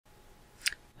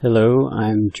Hello,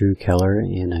 I'm Drew Keller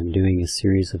and I'm doing a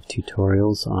series of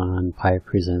tutorials on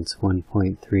PiPresents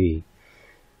 1.3.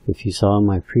 If you saw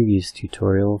my previous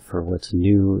tutorial for what's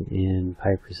new in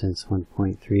PiPresents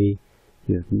 1.3,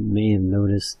 you may have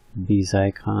noticed these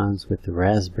icons with the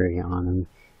raspberry on them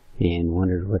and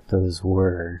wondered what those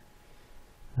were.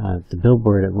 The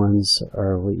billboard ones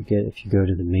are what you get if you go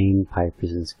to the main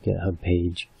PiPresents GitHub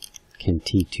page,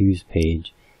 T2's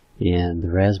page. And the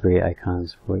raspberry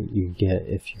icons are what you get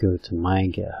if you go to my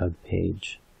GitHub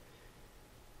page.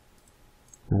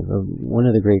 One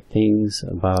of the great things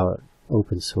about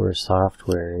open source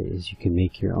software is you can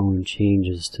make your own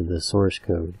changes to the source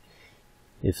code.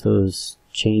 If those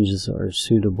changes are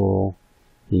suitable,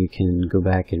 you can go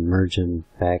back and merge them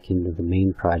back into the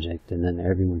main project and then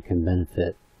everyone can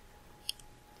benefit.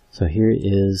 So here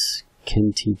is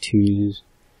T2's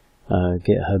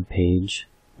GitHub page,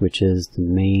 which is the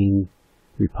main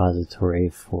repository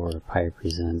for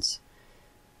PiPresents.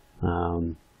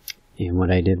 And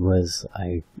what I did was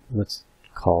I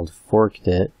forked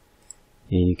it,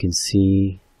 and you can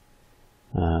see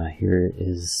here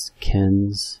is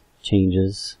Ken's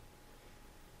changes,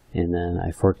 and then I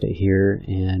forked it here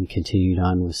and continued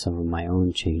on with some of my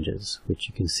own changes, which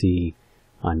you can see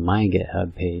on my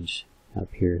GitHub page. Up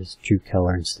here is Drew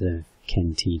Keller instead of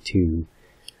Ken T2.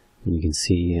 And you can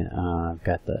see I've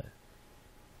got the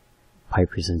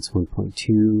PiPresents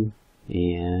 1.2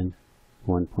 and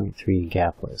 1.3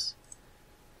 gapless.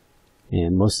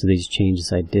 And most of these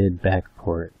changes I did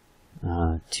backport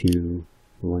to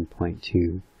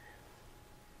 1.2.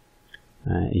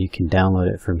 You can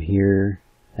download it from here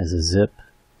as a zip,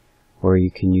 or you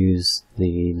can use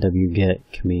the wget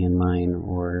command line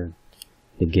or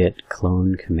the git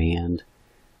clone command.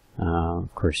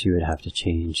 Of course, you would have to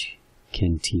change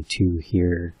Ken T2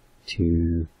 here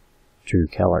to Drew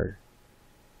Keller.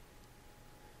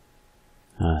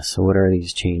 So what are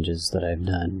these changes that I've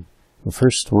done? The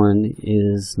first one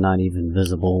is not even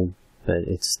visible, but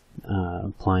it's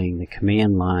applying the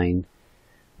command line.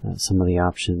 Some of the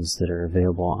options that are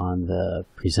available on the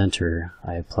presenter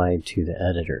I applied to the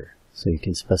editor. So you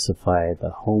can specify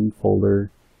the home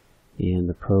folder and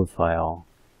the profile.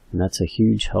 And that's a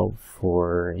huge help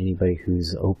for anybody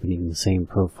who's opening the same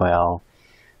profile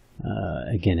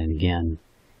again and again,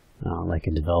 like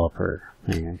a developer.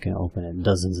 I can open it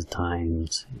dozens of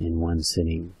times in one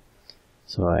sitting.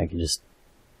 So I can just,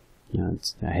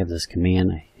 I have this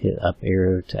command, I hit up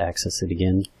arrow to access it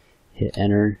again, hit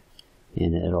enter,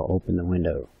 and it'll open the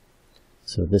window.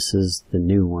 So this is the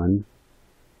new one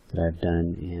that I've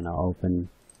done, and I'll open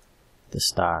the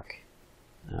stock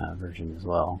version as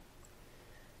well.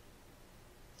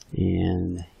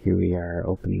 And here we are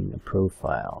opening the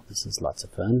profile. This is lots of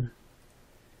fun,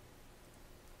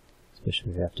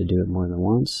 especially if you have to do it more than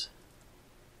once.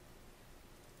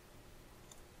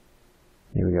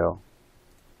 There we go.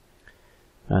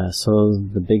 So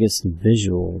the biggest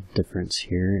visual difference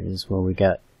here is, well, we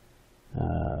got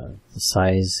the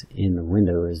size in the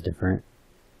window is different.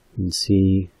 You can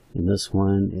see in this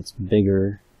one it's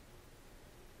bigger,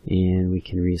 and we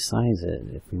can resize it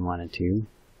if we wanted to.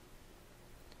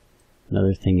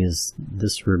 Another thing is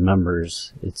this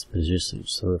remembers its position,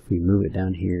 so if we move it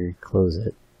down here, close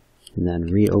it, and then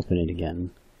reopen it again,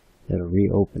 it'll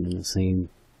reopen in the same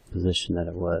position that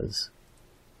it was.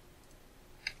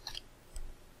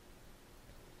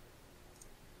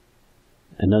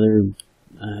 Another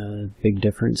big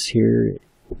difference here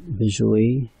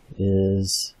visually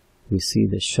is we see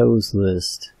the shows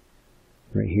list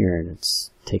right here, and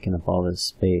it's taking up all this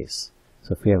space.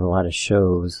 So if we have a lot of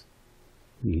shows,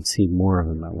 you can see more of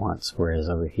them at once, whereas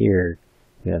over here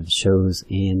we have the shows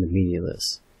and the media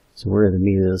list. So where are the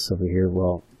media lists over here?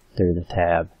 Well, they're the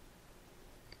tab.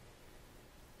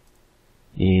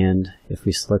 And if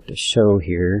we select a show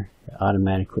here, it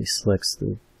automatically selects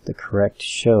the correct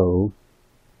show,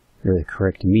 or the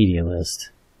correct media list,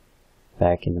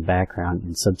 back in the background,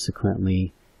 and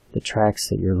subsequently the tracks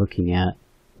that you're looking at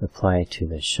apply to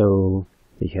the show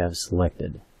that you have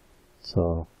selected.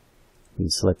 So you can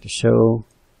select a show,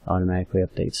 automatically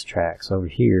updates tracks. Over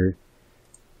here,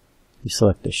 you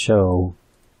select a show,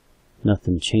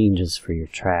 nothing changes for your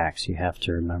tracks. You have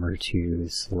to remember to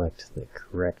select the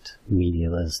correct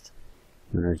media list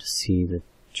in order to see the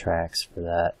tracks for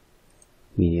that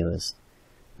media list.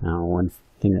 Now, one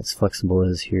thing that's flexible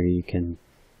is here you can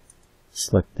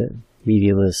select the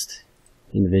media list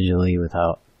individually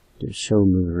without the show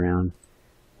move around,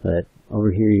 but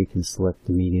over here you can select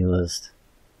the media list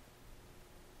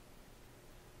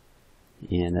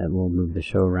and it will move the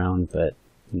show around, but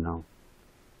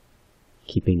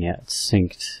keeping it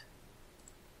synced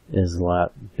is a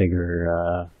lot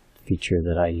bigger feature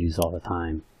that I use all the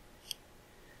time.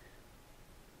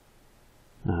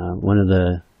 One of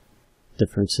the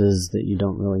differences that you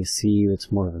don't really see,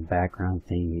 it's more of a background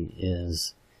thing,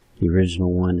 is the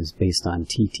original one is based on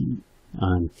TK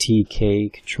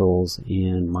controls,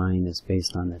 and mine is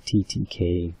based on the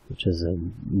TTK, which is a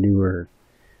newer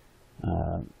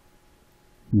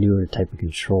type of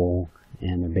control,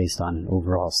 and they're based on an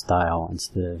overall style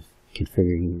instead of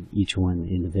configuring each one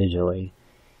individually.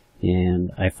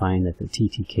 And I find that the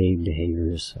TTK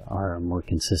behaviors are more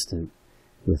consistent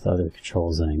with other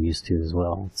controls that I'm used to as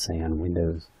well, say on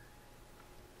Windows.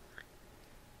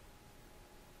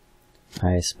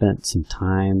 I spent some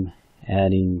time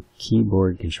adding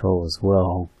keyboard control as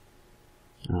well.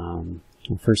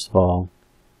 First of all,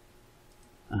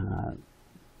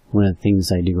 one of the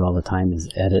things I do all the time is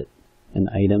edit an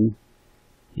item,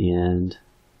 and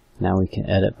now we can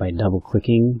edit by double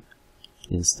clicking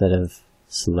instead of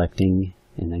selecting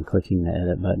and then clicking the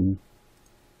edit button.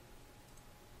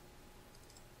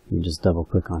 You just double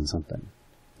click on something.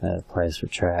 That applies for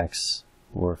tracks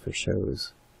or for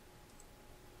shows.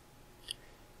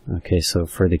 Okay, so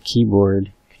for the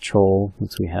keyboard control,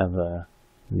 once we have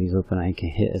these open, I can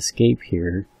hit escape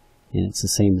here, and it's the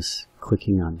same as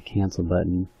clicking on the cancel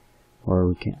button,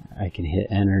 or I can hit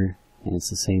enter, and it's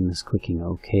the same as clicking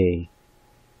OK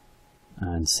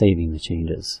and saving the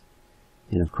changes.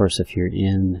 And of course, if you're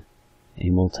in a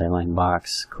multi-line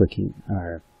box, clicking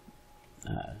or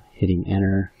hitting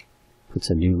enter puts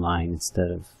a new line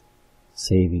instead of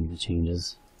saving the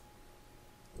changes.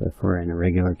 But if we're in a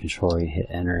regular control, you hit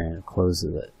enter and it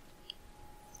closes it.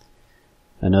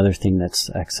 Another thing that's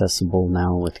accessible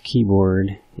now with the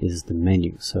keyboard is the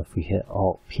menu. So if we hit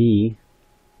Alt-P,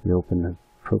 we open the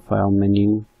profile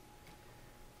menu.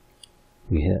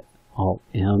 We hit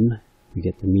Alt-M, we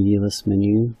get the media list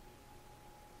menu.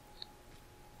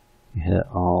 We hit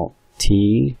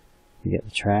Alt-T, we get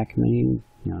the track menu,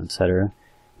 etc.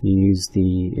 You use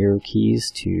the arrow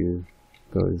keys to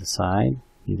go to the side,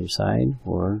 either side,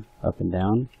 or up and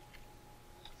down.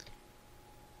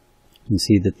 You can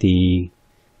see that the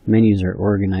menus are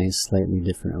organized slightly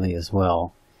differently as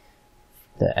well.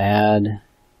 The add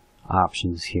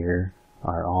options here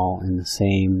are all in the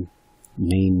same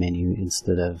main menu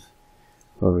instead of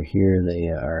over here they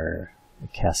are a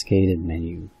cascaded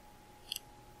menu.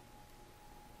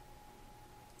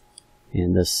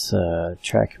 And this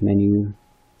track menu,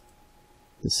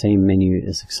 the same menu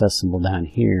is accessible down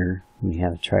here. When you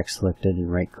have a track selected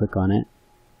and right click on it,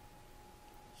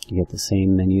 you get the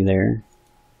same menu there.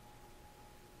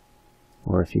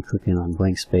 Or if you click in on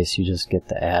blank space, you just get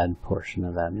the add portion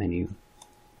of that menu.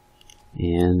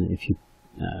 And if you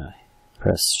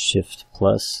press Shift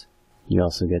plus, you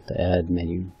also get the add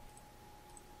menu.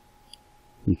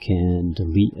 You can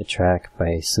delete a track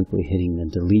by simply hitting the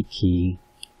delete key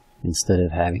instead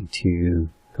of having to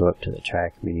go up to the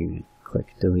track menu and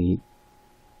click delete.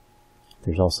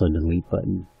 There's also a delete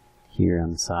button here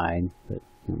on the side, but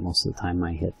most of the time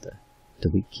I hit the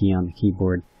delete key on the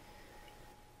keyboard.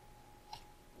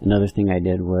 Another thing I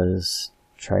did was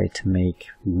try to make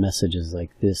messages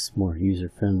like this more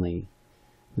user-friendly.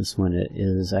 This one, it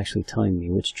is actually telling me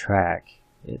which track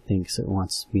it thinks it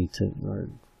wants me to, or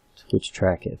which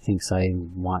track it thinks I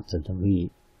want to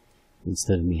delete,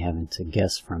 instead of me having to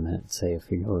guess from it. Say if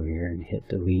we go over here and hit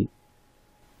delete,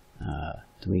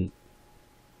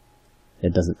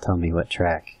 it doesn't tell me what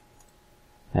track.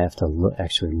 I have to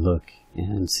actually look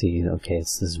and see, okay,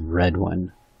 it's this red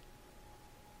one.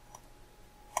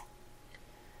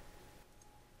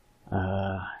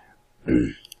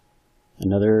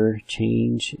 Another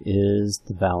change is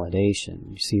the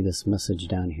validation. You see this message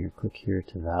down here, click here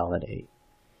to validate.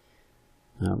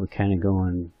 We're kind of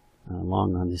going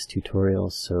long on this tutorial,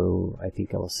 so I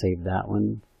think I will save that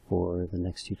one for the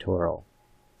next tutorial.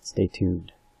 Stay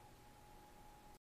tuned.